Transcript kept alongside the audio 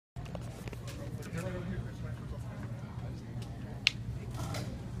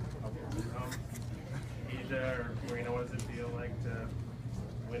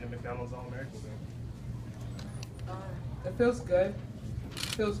McDonald's All-American game? It feels good. It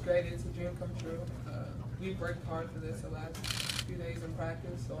feels great. It's a dream come true. We worked hard for this the last few days in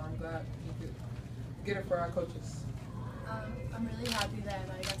practice, so I'm glad we could get it for our coaches. I'm really happy that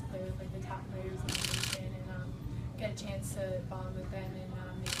I got to play with like the top players in the nation and get a chance to bond with them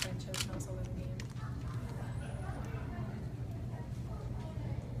and make friendships and also win the game.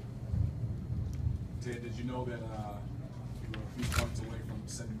 Ted, did you know that you were a few points away from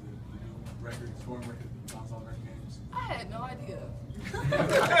setting the new record, scoring record in the All-American games? I had no idea.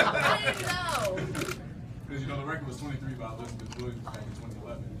 I didn't know. Because you know the record was 23 by Elizabeth Williams back in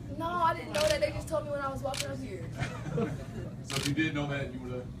 2011. No, I didn't know that. They just told me when I was walking up here. So if you did know that, you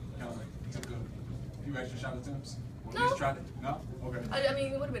would have kind of like took a few extra shot attempts? Or at least tried it? No? Okay. I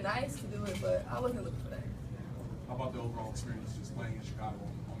mean, it would have been nice to do it, but I wasn't looking for that. How about the overall experience just playing in Chicago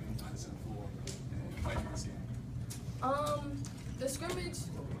on the United Center floor and playing in this game? The scrimmage,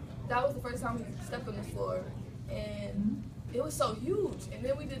 that was the first time we stepped on the floor, and it was so huge. And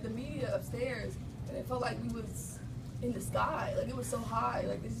then we did the media upstairs, and it felt like we was in the sky. Like, it was so high.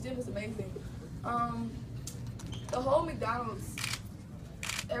 Like, this gym is amazing. The whole McDonald's,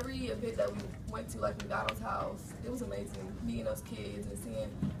 every event that we went to, like McDonald's house, it was amazing. Meeting those kids and seeing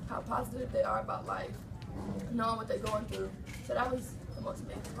how positive they are about life, knowing what they're going through. So that was the most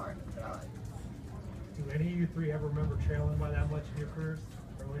amazing part that I liked. Do any of you three ever remember trailing by that much in your careers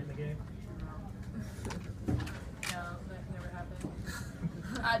early in the game? No, that never happened.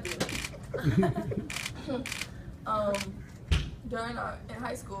 I do. In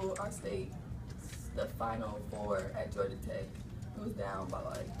high school, our state, the Final Four at Georgia Tech, it was down by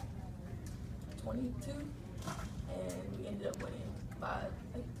like 22, and we ended up winning by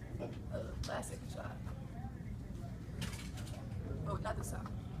like a last second shot. Oh, not this time.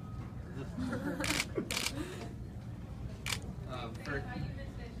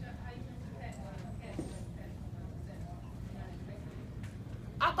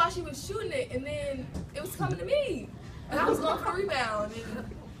 I thought she was shooting it, and then it was coming to me, and I was going for a rebound, and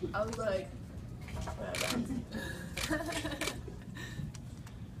I was like,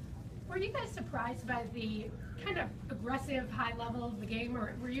 Were you guys surprised by the kind of aggressive high level of the game,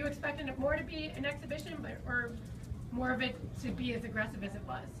 or were you expecting it more to be an exhibition, or more of it to be as aggressive as it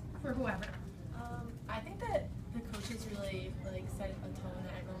was for whoever? I think that the coaches really like set a tone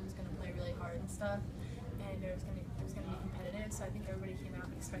that everyone was going to play really hard and stuff, and it was going to be competitive. So I think everybody came out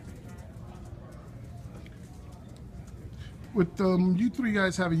expecting that. With you three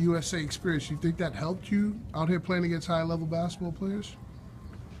guys have a USA experience, you think that helped you out here playing against high-level basketball players?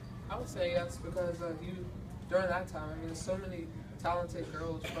 I would say yes, because during that time, I mean, there's so many talented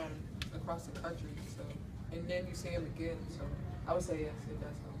girls from across the country, so, and then you see them again, so I would say yes, it does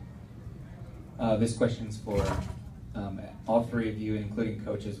help. This question's for all three of you, including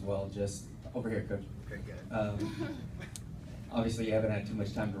Coach as well. Just over here, Coach. Okay, good. Obviously, you haven't had too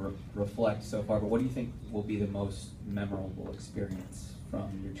much time to reflect so far, but what do you think will be the most memorable experience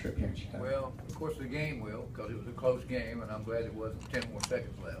from your trip here in Chicago? Well, of course the game will, because it was a close game, and I'm glad it wasn't 10 more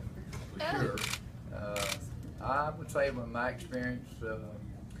seconds left, for sure. I would say with my experience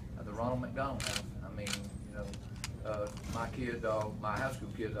at the Ronald McDonald House, I mean, you know, my kids all, my high school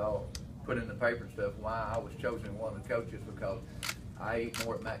kids all put in the paper and stuff why I was chosen one of the coaches, because I eat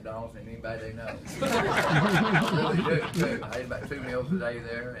more at McDonald's than anybody they know. I really do, too. I ate about 2 meals a day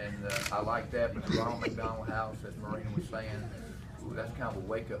there, and I like that. But the Ronald McDonald House, as Marina was saying, ooh, that's kind of a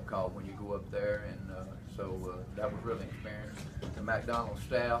wake-up call when you go up there, and so that was really an experience. The McDonald's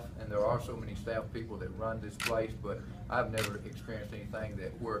staff, and there are so many staff people that run this place, but I've never experienced anything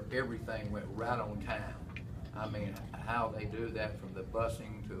that where everything went right on time. I mean, how they do that from the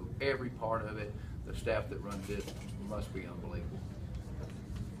busing to every part of it, the staff that runs this must be unbelievable.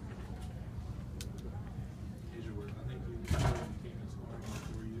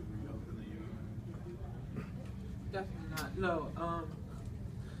 Definitely not. No.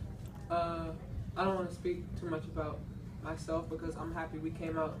 I don't want to speak too much about myself because I'm happy we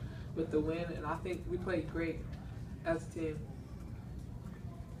came out with the win, and I think we played great as a team.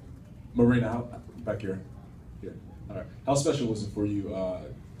 Marina, back here. Here. All right. How special was it for you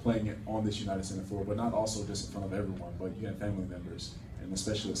playing it on this United Center floor, but not also just in front of everyone, but you had family members, and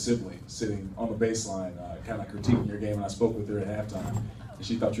especially a sibling sitting on the baseline, kind of critiquing your game, and I spoke with her at halftime, and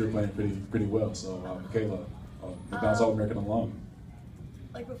she thought you were playing pretty well. So, Michaela, McDonald's All-American alum.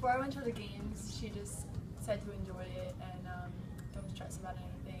 Like before I went to the games, she just said to enjoy it and don't stress about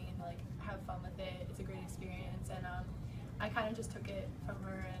anything and like have fun with it. It's a great experience, and I kind of just took it from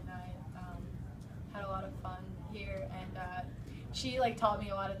her, and I had a lot of fun here, and she like taught me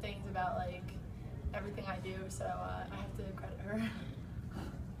a lot of things about like everything I do, so I have to credit her.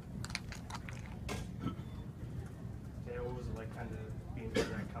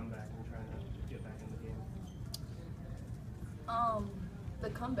 The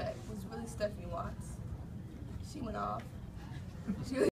comeback was really Stephanie Watts. She went off. She